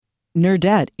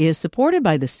Nerdette is supported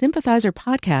by the Sympathizer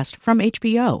podcast from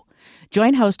HBO.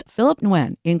 Join host Philip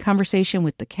Nguyen in conversation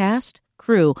with the cast,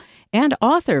 crew, and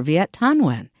author Viet Thanh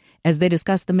Nguyen as they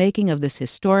discuss the making of this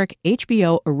historic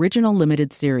HBO original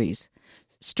limited series.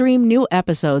 Stream new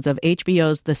episodes of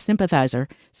HBO's The Sympathizer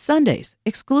Sundays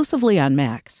exclusively on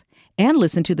Max, and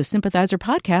listen to the Sympathizer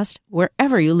podcast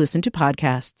wherever you listen to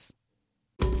podcasts.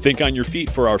 Think on your feet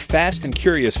for our Fast and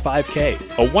Curious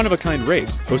 5K, a one-of-a-kind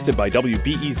race hosted by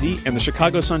WBEZ and the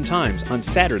Chicago Sun-Times on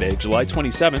Saturday, July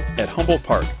 27th at Humboldt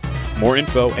Park. More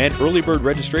info and early bird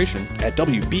registration at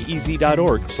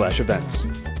wbez.org/events.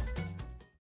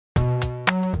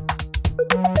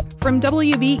 From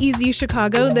WBEZ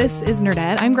Chicago, this is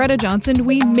Nerdette. I'm Greta Johnson.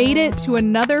 We made it to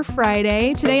another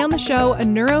Friday. Today on the show, a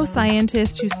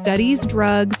neuroscientist who studies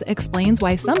drugs explains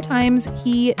why sometimes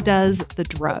he does the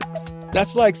drugs.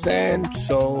 That's like saying,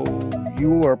 so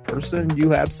you are a person,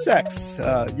 you have sex.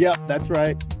 Yep, that's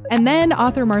right. And then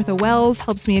author Martha Wells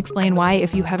helps me explain why,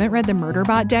 if you haven't read the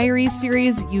Murderbot Diaries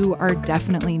series, you are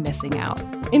definitely missing out.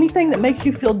 Anything that makes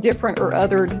you feel different or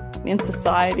othered in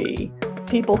society,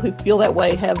 people who feel that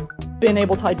way have been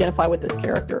able to identify with this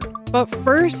character. But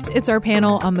first, it's our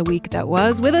panel on the week that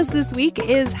was. With us this week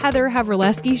is Heather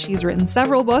Havrilesky. She's written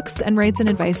several books and writes an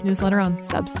advice newsletter on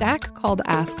Substack called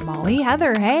Ask Molly.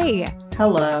 Heather, hey.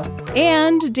 Hello.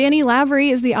 And Danny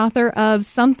Lavery is the author of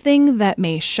Something That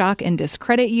May Shock and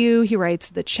Discredit You. He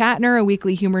writes The Chatner, a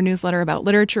weekly humor newsletter about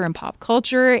literature and pop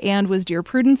culture, and was Dear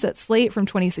Prudence at Slate from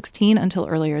 2016 until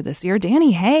earlier this year.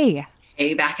 Danny, hey.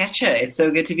 Hey, back at you. It's so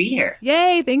good to be here.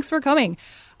 Yay, thanks for coming.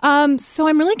 So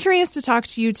I'm really curious to talk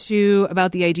to you two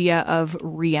about the idea of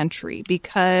reentry,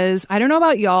 because I don't know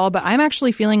about y'all, but I'm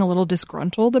actually feeling a little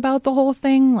disgruntled about the whole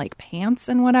thing, like pants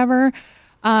and whatever.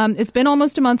 It's been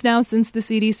almost a month now since the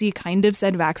CDC kind of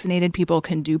said vaccinated people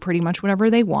can do pretty much whatever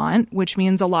they want, which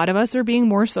means a lot of us are being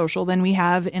more social than we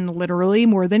have in literally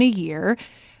more than a year.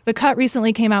 The Cut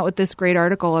recently came out with this great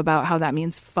article about how that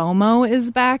means FOMO is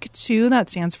back too. That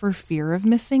stands for fear of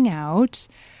missing out.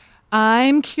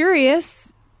 I'm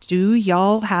curious, do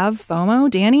y'all have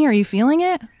FOMO? Danny, are you feeling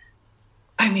it?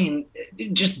 I mean,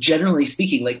 just generally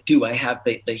speaking, like, do I have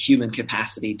the human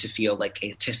capacity to feel like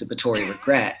anticipatory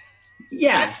regret?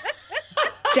 Yes,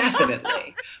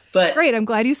 definitely. But great. I'm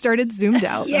glad you started zoomed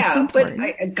out. Yeah, but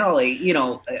golly, you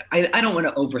know, I don't want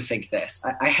to overthink this.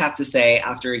 I have to say,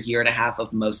 after a year and a half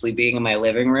of mostly being in my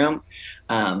living room,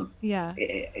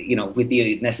 you know, with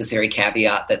the necessary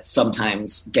caveat that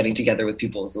sometimes getting together with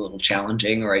people is a little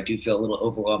challenging, or I do feel a little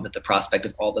overwhelmed at the prospect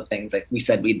of all the things like we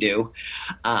said we'd do.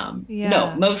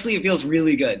 No, mostly it feels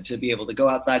really good to be able to go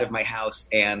outside of my house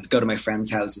and go to my friends'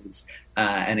 houses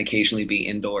and occasionally be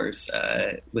indoors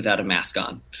without a mask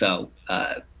on. So,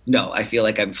 no, I feel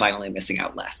like I'm finally missing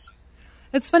out less.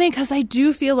 It's funny because I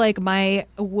do feel like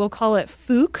we'll call it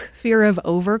FOOC, fear of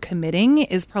overcommitting,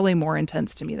 is probably more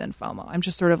intense to me than FOMO. I'm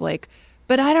just sort of like,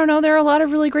 but I don't know, there are a lot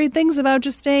of really great things about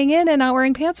just staying in and not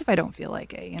wearing pants if I don't feel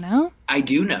like it, you know? I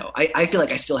do know. I feel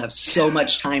like I still have so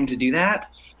much time to do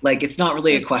that. Like, it's not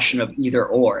really a question of either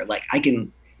or. Like, I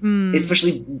can,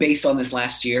 especially based on this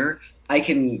last year, I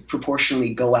can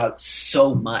proportionally go out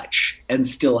so much and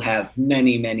still have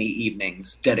many, many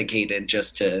evenings dedicated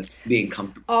just to being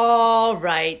comfortable. All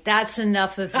right. That's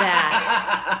enough of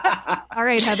that. All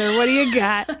right, Heather, what do you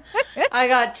got? I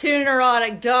got 2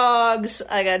 neurotic dogs.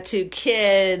 I got 2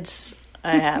 kids.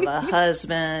 I have a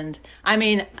husband. I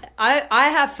mean, I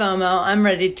have FOMO. I'm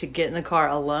ready to get in the car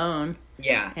alone.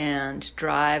 Yeah. And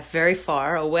drive very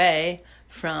far away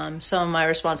from some of my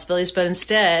responsibilities. But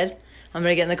instead, I'm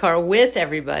going to get in the car with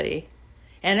everybody.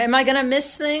 And am I going to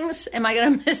miss things? Am I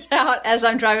going to miss out as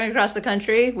I'm driving across the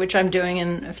country, which I'm doing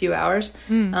in a few hours?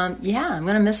 Yeah, I'm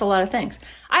going to miss a lot of things.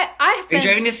 Are you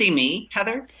driving to see me,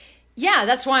 Heather? Yeah,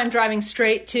 that's why I'm driving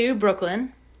straight to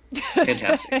Brooklyn.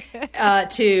 Fantastic.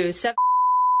 To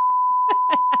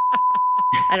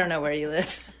I don't know where you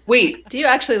live. Wait. Do you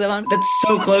actually live on? That's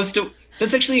so close to...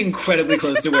 That's actually incredibly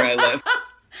close to where I live.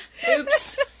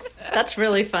 Oops. That's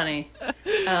really funny.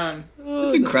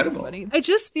 It's incredible. I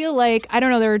just feel like, I don't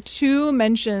know, there are 2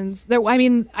 mentions.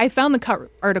 I found the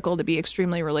Cut article to be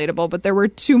extremely relatable, but there were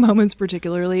 2 moments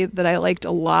particularly that I liked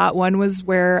a lot. One was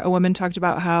where a woman talked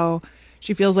about how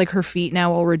she feels like her feet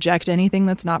now will reject anything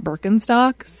that's not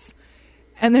Birkenstocks.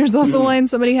 And there's also a line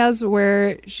somebody has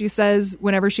where she says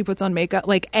whenever she puts on makeup,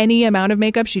 like any amount of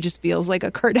makeup, she just feels like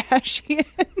a Kardashian.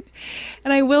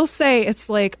 And I will say, it's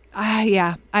like,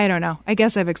 I don't know. I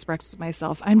guess I've expressed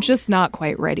myself. I'm just not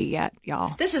quite ready yet,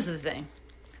 y'all. This is the thing.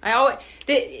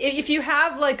 If you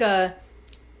have like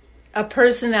a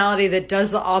personality that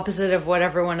does the opposite of what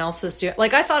everyone else is doing.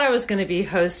 Like, I thought I was going to be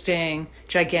hosting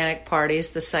gigantic parties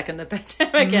the second the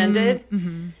pandemic ended.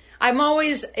 Mm-hmm. I'm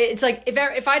always, it's like,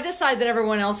 if I decide that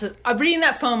everyone else is, reading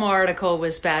that FOMO article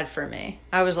was bad for me.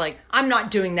 I was like, I'm not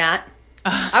doing that.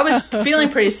 I was feeling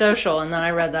pretty social, and then I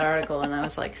read that article, and I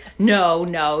was like,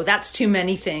 no, that's too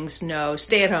many things. No,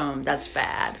 stay at home. That's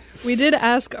bad. We did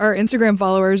ask our Instagram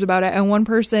followers about it, and one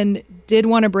person did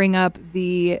want to bring up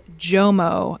the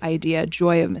JOMO idea,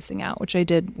 joy of missing out, which I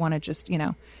did want to just,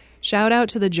 shout out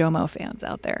to the JOMO fans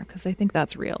out there, because I think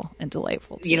that's real and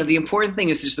delightful too. The important thing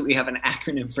is just that we have an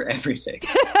acronym for everything.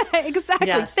 Exactly.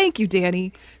 Yes. Thank you,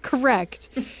 Danny. Correct.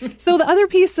 So the other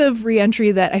piece of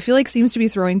reentry that I feel like seems to be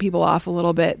throwing people off a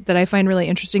little bit that I find really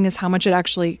interesting is how much it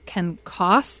actually can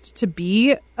cost to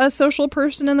be a social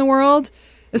person in the world.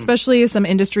 Especially as some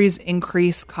industries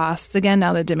increase costs again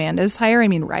now that demand is higher. I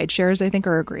mean, ride shares, I think,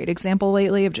 are a great example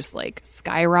lately of just like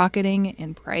skyrocketing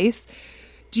in price.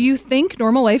 Do you think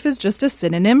normal life is just a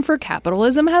synonym for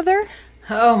capitalism, Heather?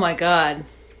 Oh, my God.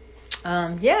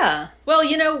 Yeah. Well,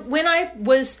 when I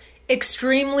was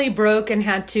extremely broke and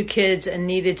had 2 kids and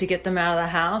needed to get them out of the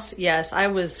house, yes, I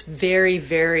was very,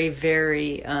 very,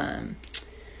 very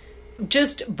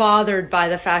just bothered by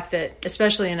the fact that,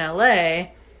 especially in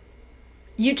L.A.,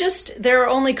 there are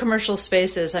only commercial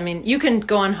spaces. I mean, you can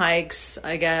go on hikes,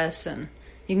 I guess, and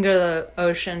you can go to the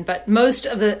ocean, but most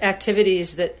of the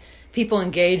activities that people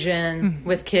engage in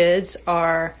with kids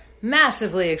are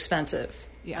massively expensive.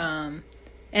 Yeah.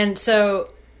 And so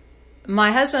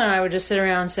my husband and I would just sit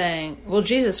around saying, well,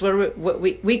 Jesus,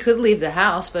 we could leave the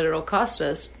house, but it'll cost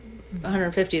us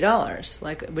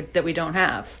 $150 that we don't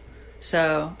have.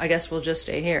 So I guess we'll just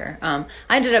stay here. I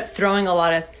ended up throwing a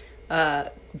lot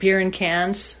of beer in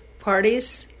cans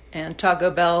parties and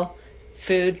Taco Bell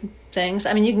food things.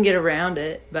 I mean, you can get around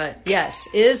it, but yes,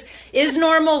 is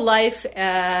normal life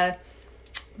a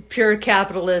pure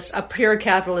capitalist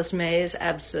maze?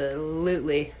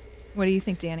 Absolutely. What do you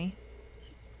think, Danny?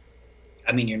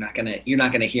 I mean, you're not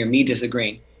gonna hear me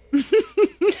disagreeing.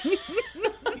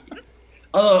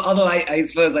 although I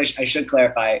suppose I should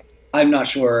clarify. I'm not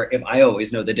sure if I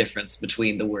always know the difference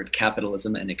between the word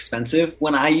capitalism and expensive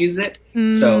when I use it.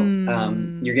 So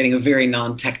you're getting a very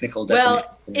non-technical definition.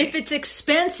 Well, if it's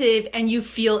expensive and you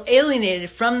feel alienated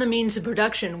from the means of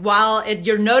production while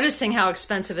you're noticing how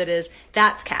expensive it is,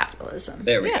 that's capitalism.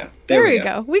 There we go. There we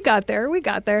go. We got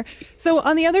there. So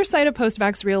on the other side of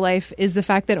post-vax real life is the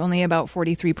fact that only about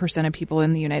 43% of people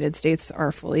in the United States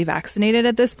are fully vaccinated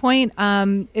at this point.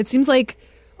 It seems like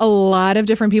a lot of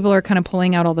different people are kind of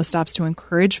pulling out all the stops to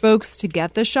encourage folks to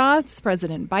get the shots.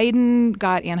 President Biden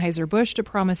got Anheuser-Busch to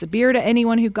promise a beer to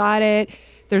anyone who got it.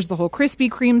 There's the whole Krispy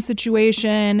Kreme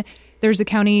situation. There's a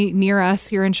county near us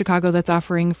here in Chicago that's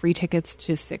offering free tickets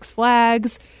to Six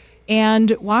Flags.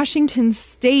 And Washington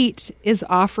State is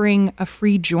offering a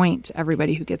free joint to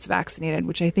everybody who gets vaccinated,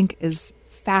 which I think is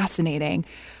fascinating.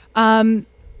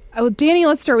 Danny,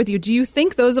 let's start with you. Do you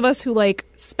think those of us who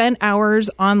spent hours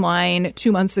online 2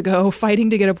 months ago fighting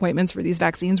to get appointments for these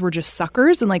vaccines were just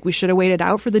suckers and we should have waited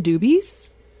out for the doobies?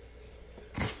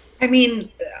 I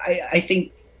mean, I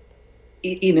think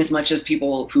in as much as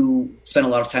people who spent a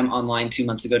lot of time online 2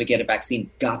 months ago to get a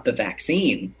vaccine got the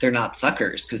vaccine, they're not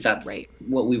suckers because that's right.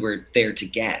 What we were there to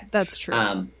get. That's true.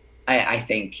 I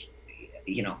think,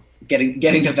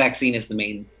 getting the vaccine is the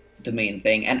main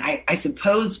thing. And I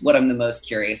suppose what I'm the most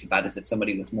curious about is if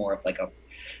somebody with more of a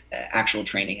actual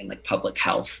training in public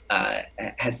health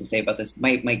has to say about this.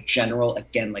 My general,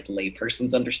 again,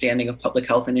 layperson's understanding of public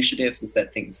health initiatives is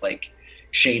that things like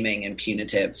shaming and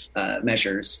punitive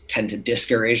measures tend to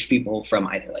discourage people from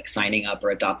either signing up or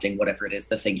adopting whatever it is,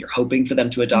 the thing you're hoping for them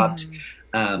to adopt.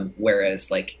 Whereas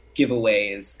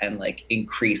giveaways and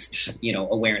increased,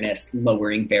 awareness,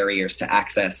 lowering barriers to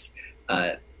access,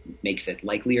 makes it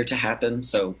likelier to happen.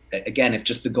 So again, if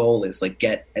just the goal is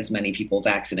get as many people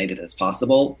vaccinated as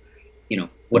possible,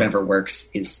 whatever works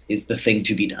is the thing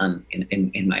to be done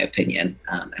in my opinion.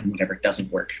 And whatever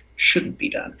doesn't work shouldn't be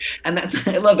done. And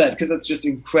I love that because that's just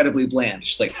incredibly bland.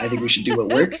 Just I think we should do what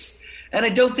works. And I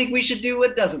don't think we should do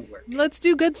what doesn't work. Let's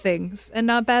do good things and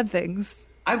not bad things.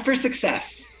 I'm for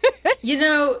success.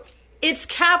 It's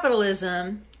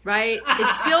capitalism. Right?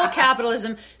 It's still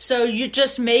capitalism. So you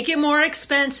just make it more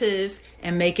expensive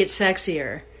and make it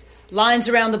sexier. Lines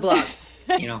around the block.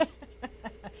 I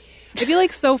feel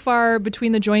like so far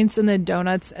between the joints and the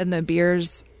donuts and the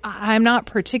beers, I'm not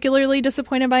particularly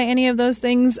disappointed by any of those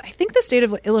things. I think the state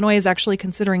of Illinois is actually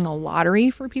considering a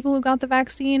lottery for people who got the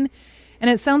vaccine.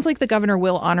 And it sounds like the governor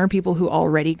will honor people who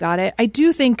already got it. I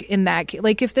do think in that case,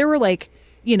 if there were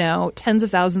tens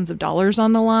of thousands of dollars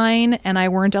on the line and I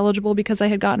weren't eligible because I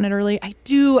had gotten it early,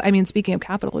 speaking of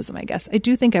capitalism, I guess, I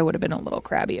do think I would have been a little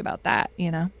crabby about that,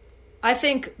 I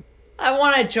think I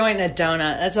want a joint and a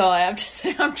donut. That's all I have to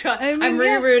say. I'm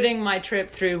rerouting my trip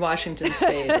through Washington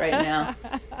State right now.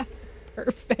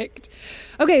 Perfect.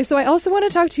 Okay, so I also want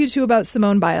to talk to you, too, about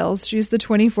Simone Biles. She's the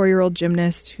 24-year-old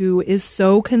gymnast who is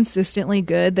so consistently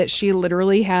good that she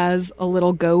literally has a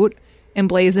little goat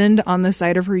emblazoned on the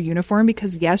side of her uniform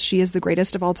because, yes, she is the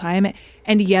greatest of all time.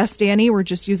 And, yes, Danny, we're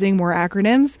just using more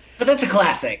acronyms. But that's a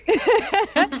classic.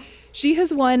 She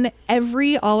has won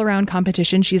every all-around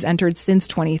competition she's entered since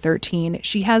 2013.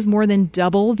 She has more than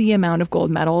double the amount of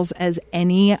gold medals as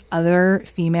any other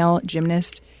female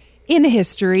gymnast in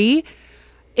history.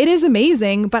 It is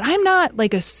amazing, but I'm not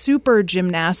like a super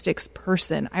gymnastics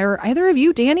person. Are either of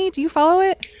you? Danny, do you follow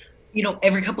it?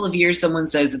 Every couple of years someone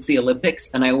says it's the Olympics,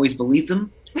 and I always believe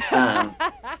them.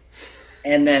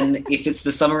 And then if it's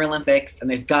the Summer Olympics and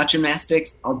they've got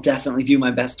gymnastics, I'll definitely do my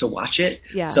best to watch it.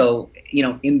 Yeah. So,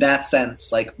 in that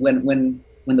sense, like when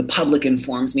the public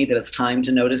informs me that it's time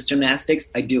to notice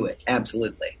gymnastics, I do it.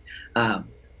 Absolutely.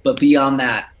 But beyond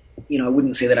that, I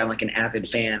wouldn't say that I'm like an avid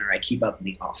fan or I keep up in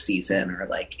the off season or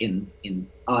like in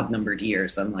odd numbered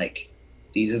years. I'm like,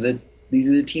 these are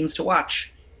the teams to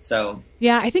watch. So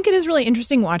yeah, I think it is really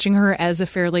interesting watching her as a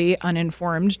fairly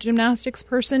uninformed gymnastics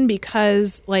person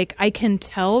because like I can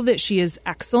tell that she is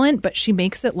excellent, but she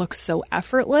makes it look so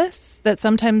effortless that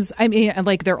sometimes,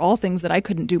 like they're all things that I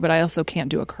couldn't do, but I also can't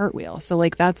do a cartwheel. So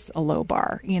like that's a low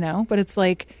bar, but it's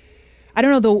like, I don't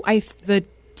know, the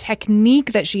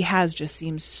technique that she has just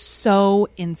seems so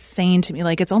insane to me.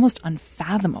 Like it's almost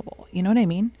unfathomable. You know what I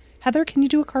mean? Heather, can you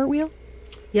do a cartwheel?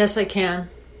 Yes, I can.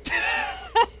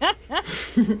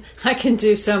 I can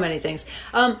do so many things.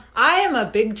 I am a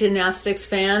big gymnastics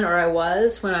fan, or I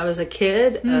was when I was a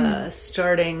kid,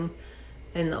 starting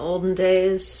in the olden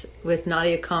days with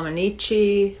Nadia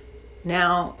Comaneci.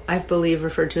 Now, I believe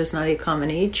referred to as Nadia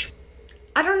Comaneci.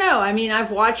 I don't know.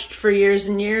 I've watched for years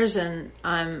and years, and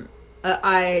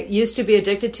I used to be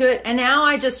addicted to it, and now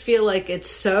I just feel like it's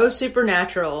so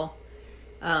supernatural.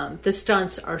 The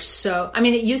stunts are so...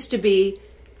 it used to be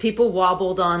people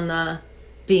wobbled on the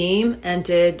beam and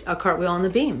did a cartwheel on the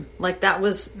beam. Like, that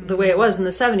was the way it was in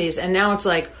the 70s. And now it's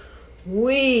like,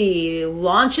 we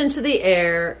launch into the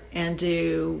air and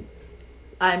do...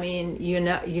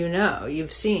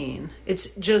 you've seen. It's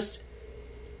just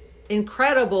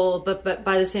incredible, but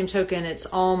by the same token, it's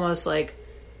almost like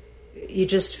you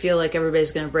just feel like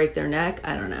everybody's going to break their neck.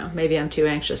 I don't know. Maybe I'm too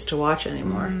anxious to watch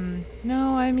anymore.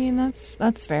 No,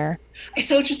 that's fair. It's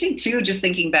so interesting, too, just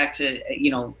thinking back to,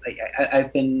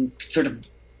 I've been sort of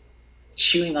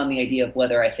chewing on the idea of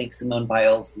whether I think Simone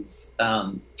Biles'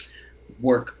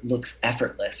 work looks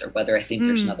effortless or whether I think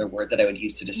there's another word that I would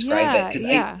use to describe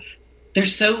it.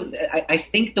 Because I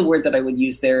think the word that I would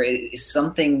use there is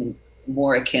something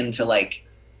more akin to like,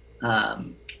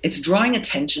 it's drawing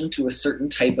attention to a certain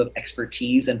type of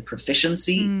expertise and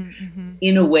proficiency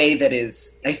in a way that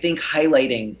is, I think,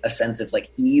 highlighting a sense of like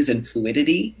ease and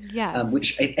fluidity,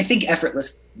 which I think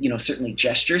effortless, certainly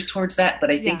gestures towards that. But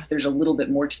I think there's a little bit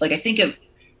more to, like, I think of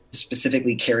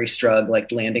specifically Carrie Strug,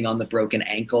 like landing on the broken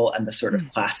ankle and the sort of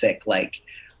classic, like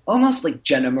almost like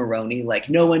Jenna Maroney, like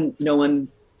no one,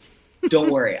 don't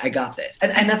worry, I got this.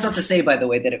 And that's not to say, by the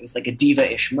way, that it was like a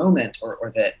diva-ish moment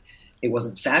or that it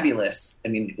wasn't fabulous.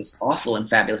 It was awful and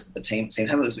fabulous at the same time.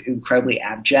 It was incredibly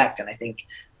abject. And I think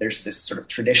there's this sort of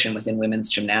tradition within women's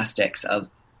gymnastics of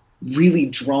really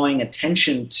drawing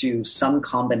attention to some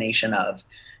combination of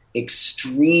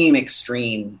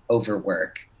extreme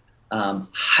overwork,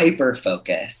 hyper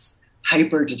focus,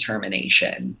 hyper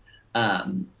determination,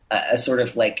 a sort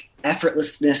of like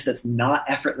effortlessness that's not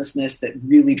effortlessness that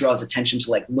really draws attention to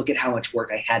like, look at how much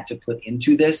work I had to put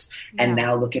into this. And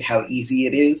now look at how easy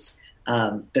it is.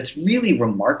 That's really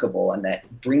remarkable and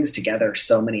that brings together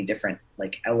so many different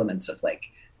like elements of like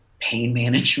pain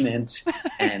management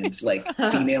and like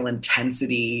female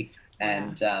intensity.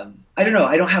 And I don't know,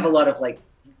 I don't have a lot of like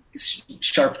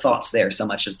sharp thoughts there so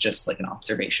much as just like an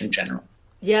observation in general.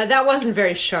 Yeah, that wasn't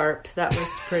very sharp. That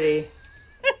was pretty...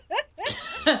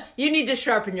 You need to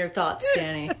sharpen your thoughts,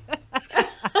 Danny.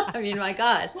 My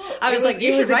God. I was like,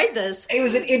 you should write this. It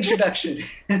was an introduction.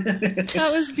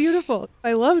 That was beautiful.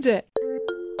 I loved it.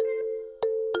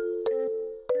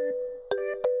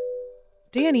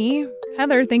 Danny,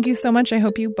 Heather, thank you so much. I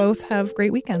hope you both have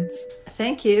great weekends.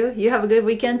 Thank you. You have a good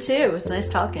weekend, too. It was nice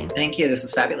talking. Thank you. This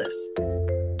was fabulous.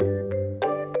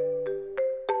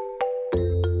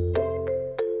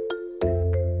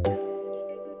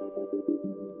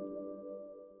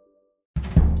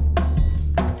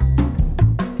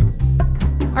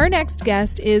 Our next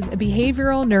guest is a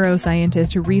behavioral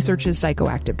neuroscientist who researches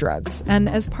psychoactive drugs. And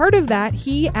as part of that,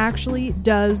 he actually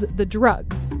does the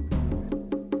drugs.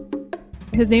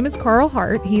 His name is Carl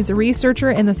Hart. He's a researcher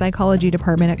in the psychology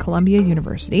department at Columbia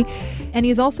University. And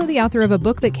he's also the author of a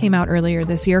book that came out earlier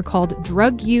this year called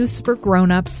Drug Use for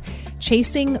Grown-Ups: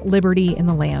 Chasing Liberty in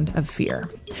the Land of Fear.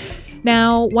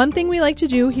 Now, one thing we like to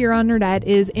do here on Nerdette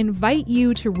is invite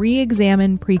you to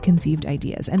re-examine preconceived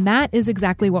ideas. And that is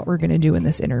exactly what we're going to do in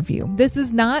this interview. This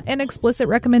is not an explicit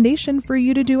recommendation for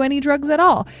you to do any drugs at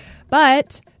all.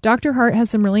 But Dr. Hart has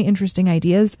some really interesting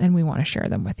ideas, and we want to share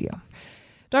them with you.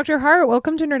 Dr. Hart,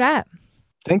 welcome to Nerdette.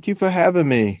 Thank you for having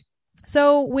me.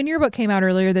 So when your book came out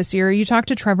earlier this year, you talked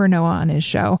to Trevor Noah on his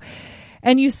show,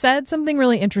 and you said something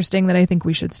really interesting that I think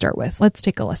we should start with. Let's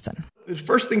take a listen. The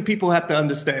first thing people have to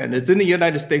understand is in the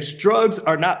United States, drugs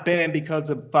are not banned because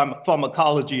of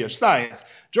pharmacology or science.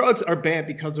 Drugs are banned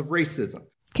because of racism.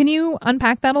 Can you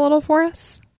unpack that a little for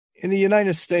us? In the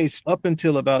United States, up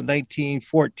until about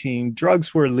 1914,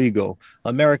 drugs were legal.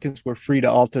 Americans were free to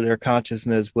alter their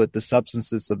consciousness with the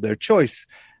substances of their choice.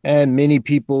 And many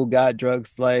people got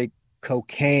drugs like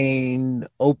cocaine,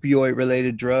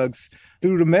 opioid-related drugs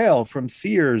through the mail from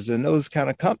Sears and those kind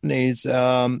of companies.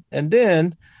 And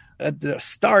then at the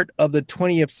start of the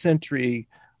 20th century,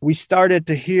 we started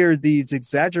to hear these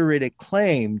exaggerated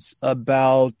claims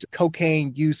about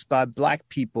cocaine use by Black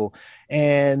people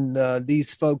and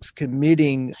these folks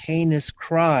committing heinous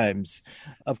crimes.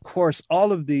 Of course,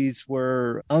 all of these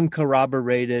were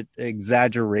uncorroborated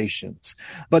exaggerations,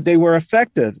 but they were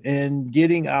effective in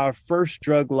getting our first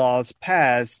drug laws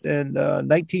passed in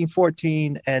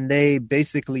 1914, and they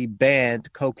basically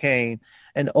banned cocaine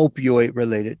and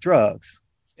opioid-related drugs.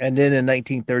 And then in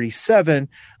 1937,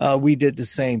 we did the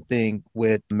same thing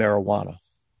with marijuana.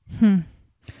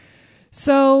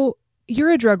 So you're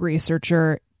a drug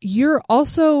researcher. You're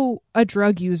also a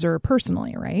drug user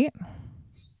personally, right?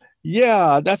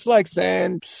 Yeah, that's like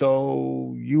saying,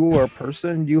 so you are a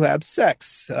person, you have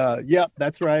sex. Yep,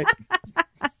 that's right.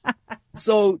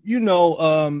 So,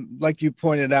 like you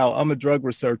pointed out, I'm a drug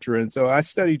researcher. And so I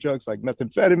study drugs like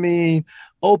methamphetamine,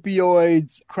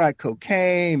 opioids, crack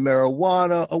cocaine,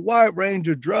 marijuana, a wide range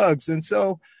of drugs. And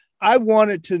so I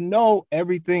wanted to know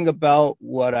everything about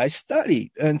what I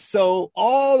studied. And so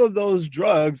all of those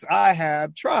drugs I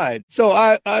have tried. So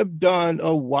I've done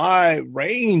a wide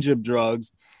range of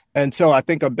drugs. And so I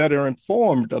think I'm better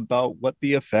informed about what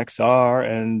the effects are.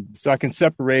 And so I can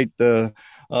separate the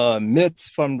myths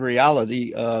from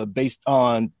reality based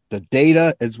on the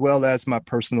data as well as my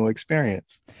personal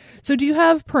experience. So do you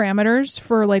have parameters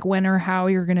for like when or how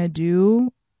you're going to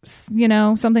do,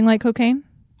 something like cocaine?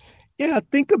 Yeah,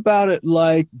 think about it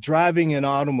like driving an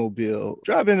automobile.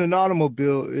 Driving an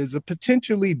automobile is a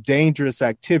potentially dangerous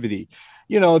activity.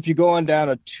 If you're going down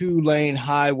a 2-lane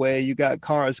highway, you got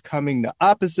cars coming the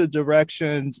opposite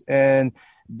directions, and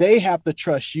they have to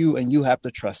trust you and you have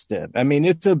to trust them. I mean,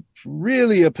 it's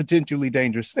really a potentially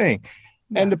dangerous thing.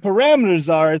 Yeah. And the parameters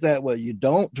are that, you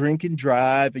don't drink and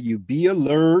drive, and you be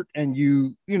alert, and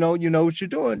you know what you're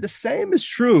doing. The same is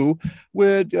true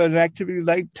with an activity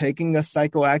like taking a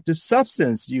psychoactive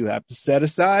substance. You have to set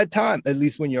aside time, at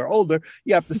least when you're older.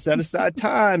 You have to set aside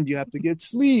time. You have to get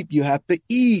sleep. You have to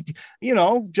eat.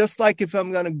 Just like if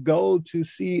I'm going to go to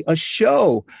see a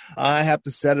show, I have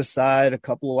to set aside a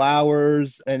couple of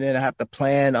hours, and then I have to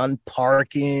plan on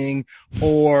parking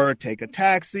or take a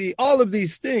taxi. All of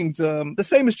these things. The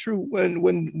same is true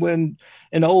when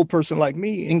an old person like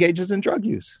me engages in drug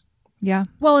use. Yeah.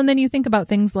 Well, and then you think about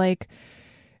things like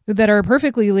that are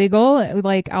perfectly legal,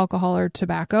 like alcohol or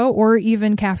tobacco, or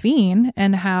even caffeine,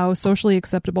 and how socially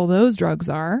acceptable those drugs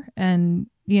are, and,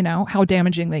 how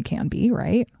damaging they can be,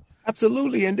 right?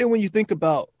 Absolutely. And then when you think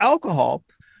about alcohol,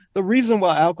 the reason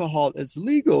why alcohol is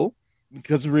legal,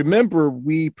 because remember,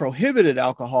 we prohibited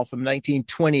alcohol from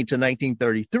 1920 to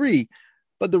 1933.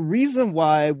 But the reason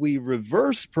why we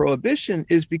reversed prohibition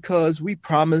is because we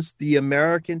promised the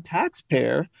American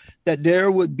taxpayer that there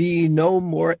would be no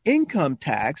more income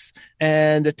tax,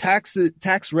 and the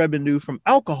tax revenue from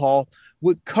alcohol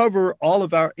would cover all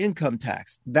of our income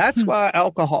tax. That's why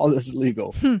alcohol is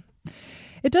legal.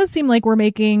 It does seem like we're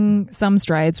making some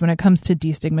strides when it comes to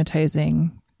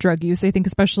destigmatizing drug use. I think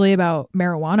especially about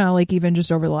marijuana, like even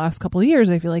just over the last couple of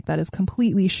years, I feel like that has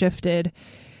completely shifted.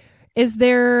 Is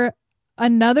there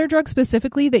another drug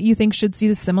specifically that you think should see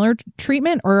the similar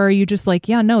treatment, or are you just like,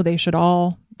 yeah, no, they should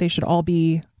all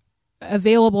be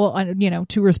available,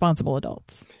 to responsible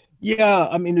adults? Yeah,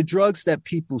 I mean, the drugs that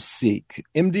people seek,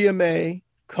 MDMA,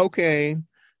 cocaine,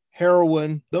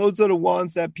 heroin. Those are the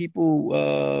ones that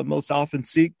people most often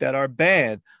seek that are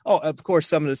banned. Oh, of course,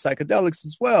 some of the psychedelics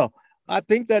as well. I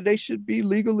think that they should be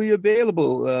legally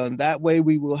available. That way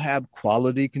we will have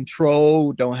quality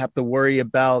control, don't have to worry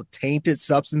about tainted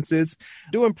substances.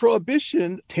 During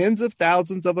Prohibition, tens of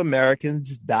thousands of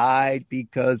Americans died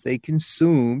because they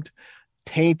consumed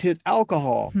tainted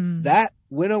alcohol. That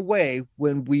went away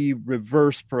when we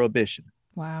reversed Prohibition.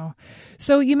 Wow.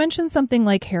 So you mentioned something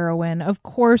like heroin. Of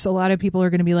course, a lot of people are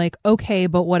going to be like, okay,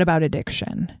 but what about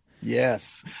addiction?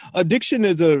 Yes. Addiction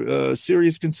is a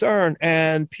serious concern,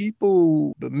 and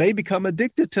people may become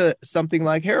addicted to something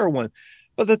like heroin.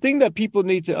 But the thing that people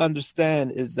need to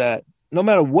understand is that no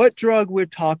matter what drug we're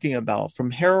talking about, from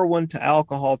heroin to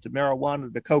alcohol to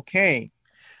marijuana to cocaine,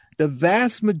 the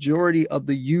vast majority of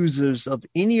the users of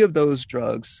any of those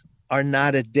drugs are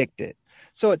not addicted.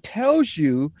 So it tells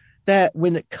you that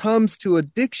when it comes to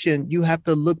addiction, you have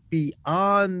to look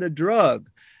beyond the drug.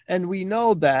 And we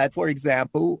know that, for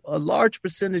example, a large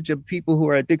percentage of people who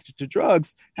are addicted to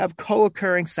drugs have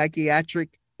co-occurring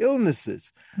psychiatric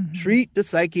illnesses. Treat the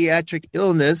psychiatric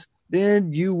illness,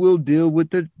 then you will deal with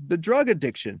the drug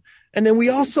addiction. And then we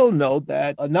also know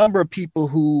that a number of people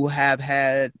who have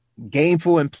had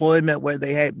gainful employment where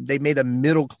they made a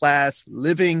middle class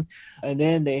living, and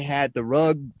then they had the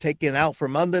rug taken out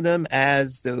from under them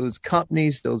as those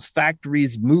companies, those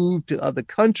factories moved to other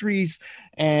countries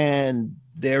and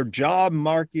their job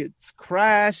markets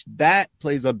crashed. That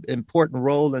plays an important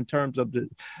role in terms of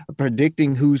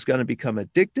predicting who's going to become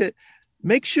addicted.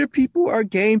 Make sure people are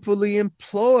gainfully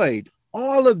employed.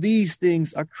 All of these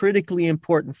things are critically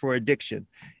important for addiction.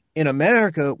 In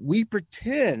America, we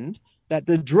pretend that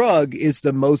the drug is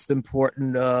the most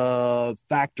important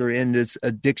factor in this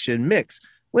addiction mix,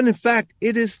 when in fact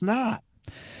it is not.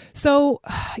 So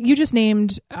you just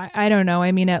named, I don't know,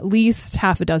 I mean, at least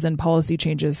half a dozen policy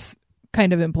changes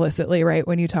kind of implicitly, right?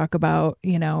 When you talk about,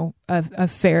 you know, a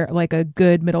fair, like a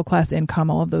good middle class income,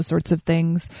 all of those sorts of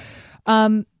things.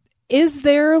 Is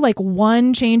there like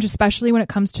one change, especially when it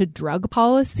comes to drug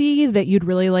policy, that you'd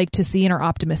really like to see and are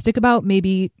optimistic about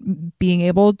maybe being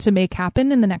able to make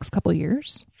happen in the next couple of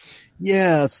years?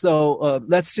 Yeah. So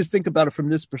let's just think about it from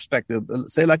this perspective.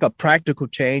 Say like a practical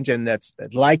change, and that's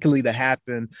likely to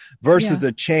happen versus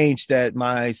a change that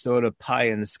my sort of pie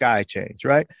in the sky change,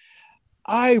 right?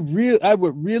 I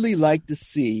would really like to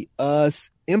see us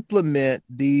implement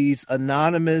these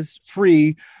anonymous,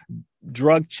 free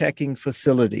drug checking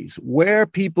facilities where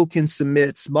people can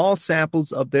submit small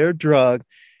samples of their drug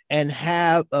and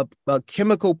have a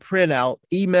chemical printout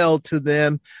emailed to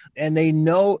them, and they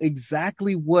know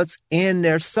exactly what's in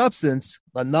their substance.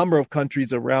 A number of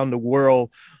countries around the world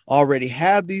already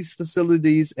have these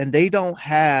facilities, and they don't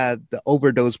have the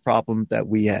overdose problem that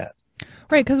we have.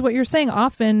 Right, because what you're saying,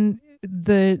 often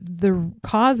the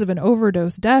cause of an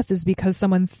overdose death is because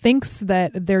someone thinks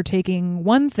that they're taking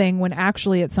one thing when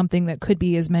actually it's something that could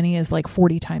be as many as like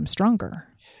 40 times stronger.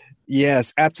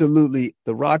 Yes, absolutely.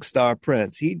 The rock star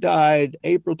Prince, he died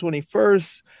April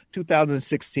 21st,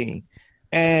 2016,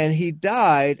 and he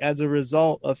died as a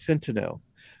result of fentanyl.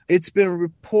 It's been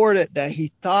reported that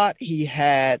he thought he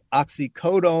had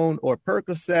oxycodone or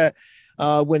Percocet,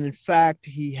 when in fact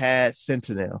he had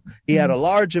fentanyl. He had a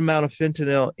large amount of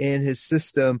fentanyl in his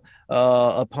system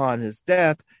upon his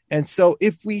death. And so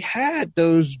if we had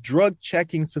those drug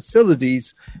checking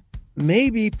facilities,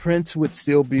 maybe Prince would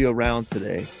still be around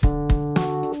today.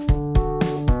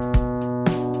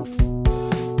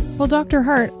 Well, Dr.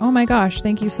 Hart, oh my gosh,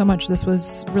 thank you so much. This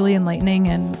was really enlightening,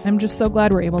 and I'm just so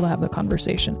glad we're able to have the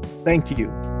conversation. Thank you.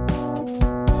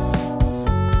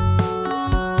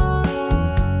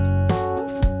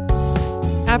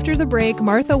 After the break,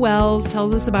 Martha Wells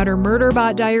tells us about her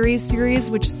Murderbot Diaries series,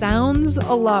 which sounds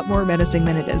a lot more menacing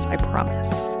than it is, I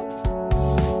promise.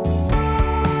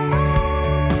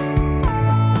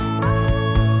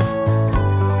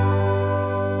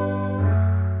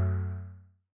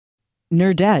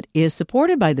 Nerdette is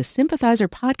supported by the Sympathizer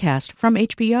podcast from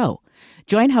HBO.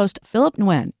 Join host Philip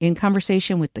Nguyen in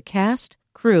conversation with the cast,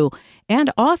 crew, and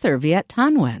author Viet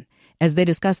Thanh Nguyen as they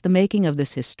discuss the making of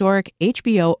this historic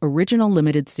HBO original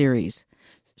limited series.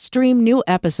 Stream new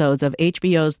episodes of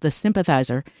HBO's The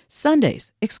Sympathizer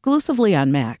Sundays exclusively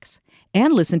on Max,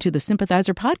 and listen to the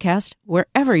Sympathizer podcast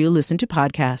wherever you listen to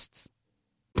podcasts.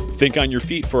 Think on your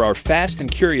feet for our Fast and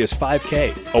Curious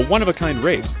 5K, a one-of-a-kind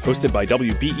race hosted by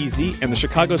WBEZ and the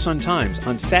Chicago Sun-Times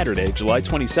on Saturday, July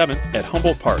 27th at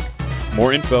Humboldt Park.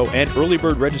 More info and early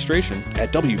bird registration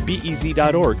at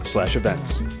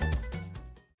wbez.org/events.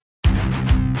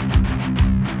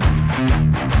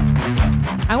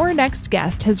 Our next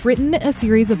guest has written a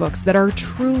series of books that are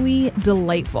truly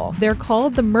delightful. They're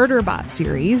called the Murderbot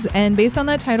series, and based on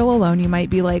that title alone, you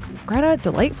might be like, Greta,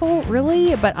 delightful?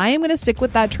 Really? But I am going to stick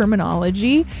with that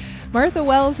terminology. Martha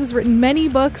Wells has written many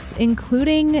books,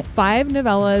 including 5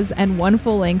 novellas and 1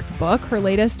 full-length book. Her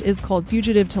latest is called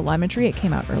Fugitive Telemetry. It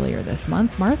came out earlier this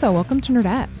month. Martha, welcome to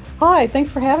Nerdette. Hi, thanks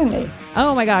for having me.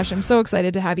 Oh my gosh, I'm so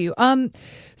excited to have you.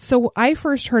 So I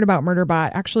first heard about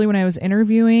Murderbot actually when I was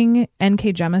interviewing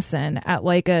N.K. Jemisin at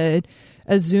like a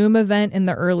Zoom event in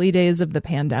the early days of the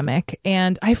pandemic.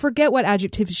 And I forget what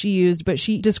adjective she used, but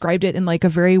she described it in like a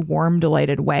very warm,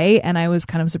 delighted way. And I was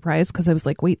kind of surprised because I was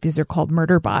like, wait, these are called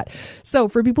Murderbot. So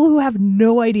for people who have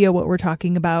no idea what we're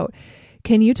talking about,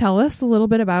 can you tell us a little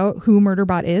bit about who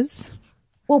Murderbot is?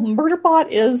 Well, Murderbot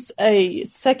is a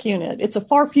sec unit. It's a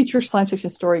far future science fiction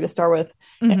story to start with.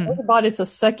 Mm-hmm. And Murderbot is a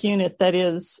sec unit that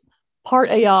is part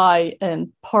AI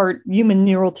and part human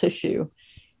neural tissue.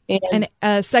 And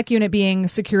a sec unit being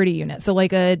security unit. So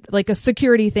like a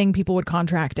security thing people would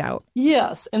contract out.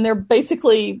 Yes. And they're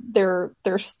basically, they're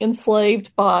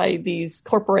enslaved by these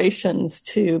corporations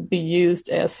to be used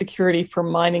as security for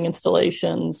mining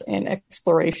installations and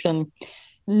exploration.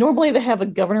 Normally they have a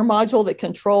governor module that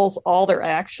controls all their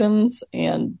actions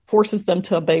and forces them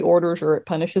to obey orders, or it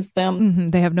punishes them. Mm-hmm.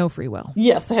 They have no free will.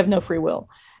 Yes, they have no free will.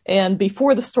 And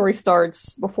before the story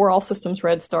starts, before All Systems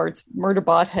Red starts,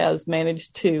 Murderbot has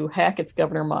managed to hack its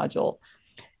governor module.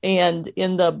 And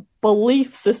in the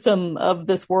belief system of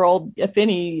this world, if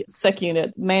any sec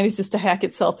unit manages to hack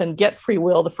itself and get free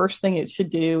will, the first thing it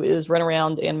should do is run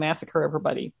around and massacre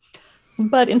everybody.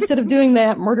 But instead of doing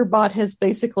that, Murderbot has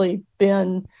basically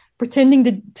been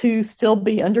pretending to still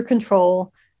be under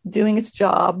control, doing its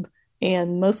job,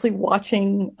 and mostly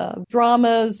watching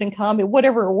dramas and comedy,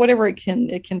 whatever it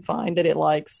can find that it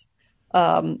likes.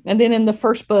 And then in the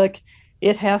first book,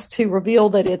 it has to reveal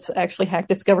that it's actually hacked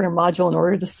its governor module in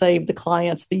order to save the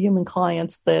clients, the human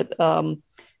clients that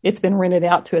it's been rented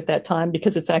out to at that time,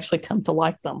 because it's actually come to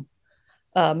like them.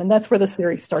 And that's where the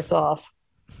series starts off.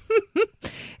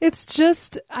 It's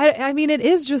just, I mean, it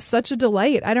is just such a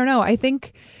delight. I don't know. I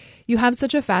think you have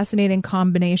such a fascinating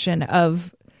combination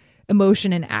of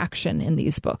emotion and action in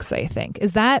these books, I think.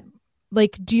 Is that,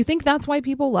 like, do you think that's why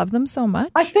people love them so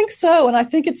much? I think so. And I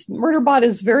think Murderbot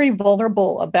is very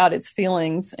vulnerable about its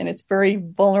feelings, and it's very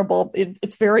vulnerable.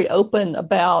 It's very open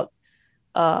about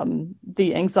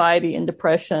the anxiety and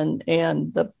depression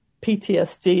and the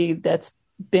PTSD that's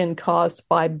been caused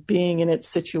by being in its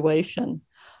situation.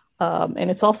 And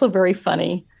it's also very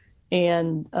funny,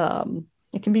 and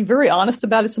it can be very honest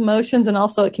about its emotions, and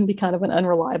also it can be kind of an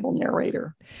unreliable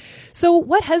narrator. So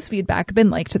what has feedback been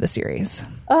like to the series?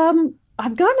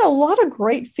 I've gotten a lot of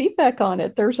great feedback on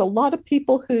it. There's a lot of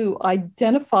people who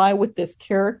identify with this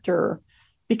character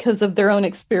because of their own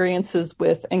experiences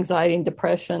with anxiety and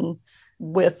depression,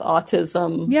 with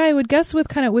autism. Yeah, I would guess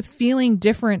with feeling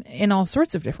different in all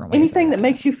sorts of different ways. Anything that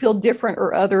makes you feel different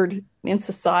or othered in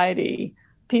society,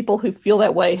 people who feel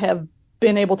that way have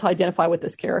been able to identify with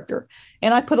this character.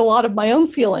 And I put a lot of my own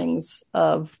feelings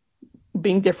of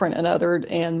being different and othered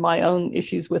and my own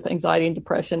issues with anxiety and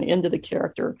depression into the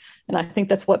character. And I think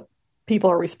that's what people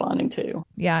are responding to.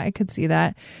 Yeah, I could see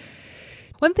that.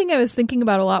 One thing I was thinking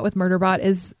about a lot with Murderbot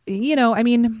is, I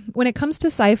mean, when it comes to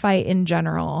sci-fi in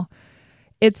general,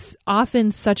 it's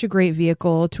often such a great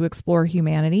vehicle to explore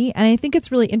humanity. And I think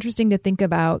it's really interesting to think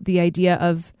about the idea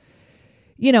of,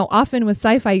 often with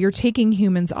sci-fi, you're taking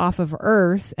humans off of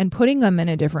Earth and putting them in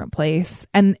a different place.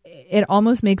 And it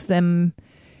almost makes them,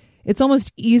 it's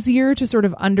almost easier to sort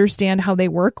of understand how they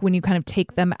work when you kind of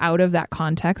take them out of that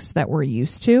context that we're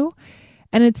used to.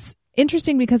 And it's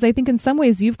interesting because I think in some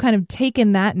ways you've kind of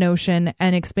taken that notion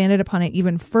and expanded upon it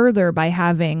even further by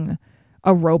having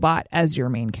a robot as your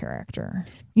main character.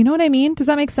 You know what I mean? Does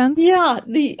that make sense? Yeah.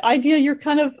 The idea you're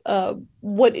kind of,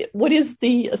 what is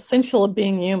the essential of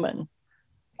being human?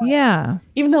 Yeah.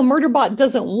 Even though Murderbot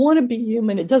doesn't want to be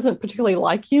human, it doesn't particularly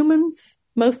like humans,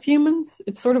 most humans.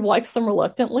 It sort of likes them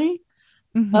reluctantly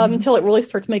until it really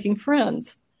starts making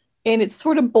friends. And it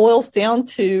sort of boils down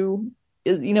to,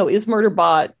 is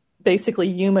Murderbot basically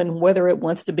human, whether it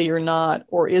wants to be or not?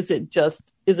 Or is it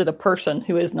a person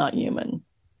who is not human?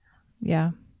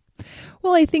 Yeah.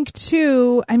 Well, I think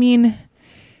too, I mean,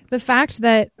 the fact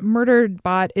that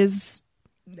Murderbot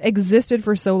existed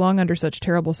for so long under such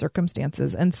terrible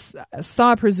circumstances and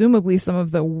saw presumably some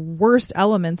of the worst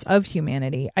elements of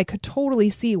humanity, I could totally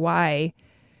see why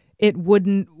it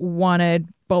wouldn't want to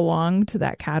belong to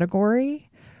that category.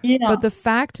 Yeah. But the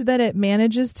fact that it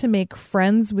manages to make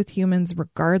friends with humans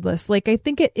regardless, like, I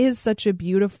think it is such a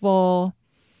beautiful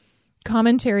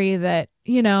commentary that,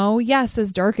 yes,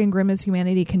 as dark and grim as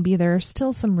humanity can be, there are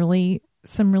still some really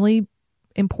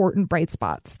important bright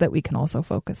spots that we can also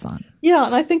focus on. Yeah,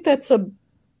 and I think that's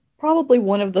probably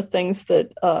one of the things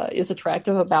that is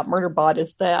attractive about Murderbot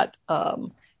is that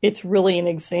it's really an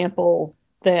example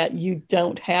that you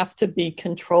don't have to be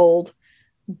controlled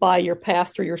by your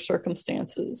past or your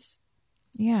circumstances.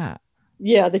 Yeah.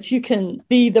 Yeah, that you can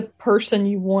be the person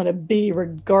you want to be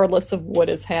regardless of what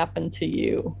has happened to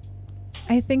you.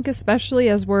 I think especially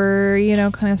as we're,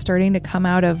 kind of starting to come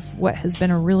out of what has been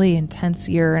a really intense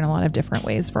year in a lot of different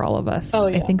ways for all of us. Oh,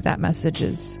 yeah. I think that message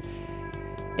is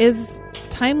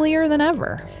timelier than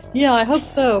ever. Yeah, I hope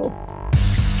so.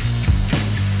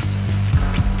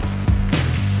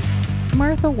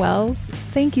 Martha Wells,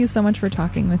 thank you so much for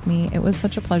talking with me. It was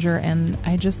such a pleasure, and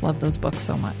I just love those books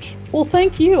so much. Well,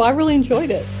 thank you. I really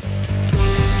enjoyed it.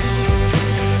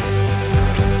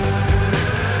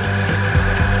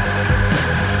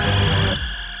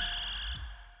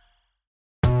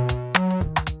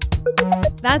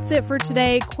 That's it for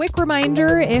today. Quick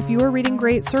reminder, if you are reading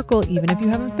Great Circle, even if you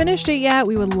haven't finished it yet,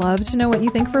 we would love to know what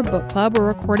you think for book club. We're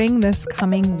recording this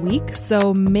coming week,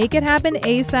 so make it happen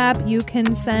ASAP. You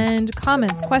can send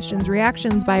comments, questions,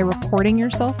 reactions by recording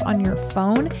yourself on your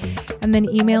phone and then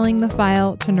emailing the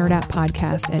file to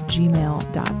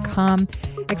nerdatpodcast@gmail.com.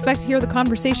 Expect to hear the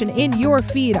conversation in your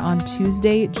feed on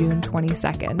Tuesday, June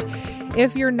 22nd.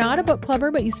 If you're not a book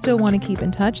clubber, but you still want to keep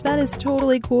in touch, that is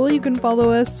totally cool. You can follow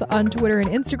us on Twitter and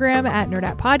Instagram at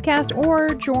 @NerdAtPodcast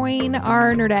or join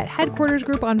our Nerdette headquarters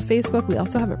group on Facebook. We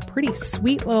also have a pretty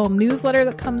sweet little newsletter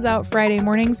that comes out Friday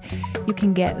mornings. You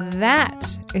can get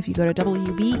that if you go to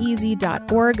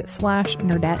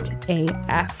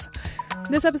wbez.org/NerdetteAF.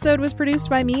 This episode was produced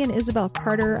by me and Isabel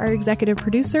Carter. Our executive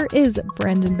producer is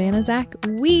Brendan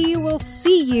Banaszak. We will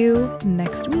see you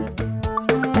next week.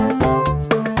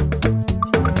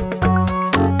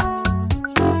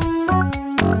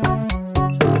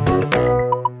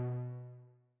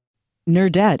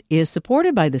 Nerdette is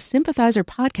supported by the Sympathizer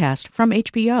podcast from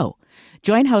HBO.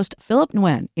 Join host Philip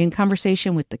Nguyen in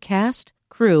conversation with the cast,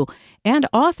 crew, and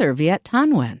author Viet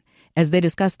Thanh Nguyen as they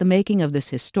discuss the making of this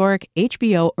historic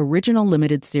HBO original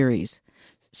limited series.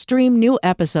 Stream new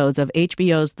episodes of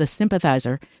HBO's The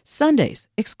Sympathizer Sundays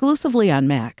exclusively on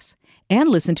Max, and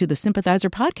listen to the Sympathizer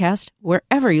podcast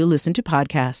wherever you listen to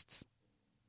podcasts.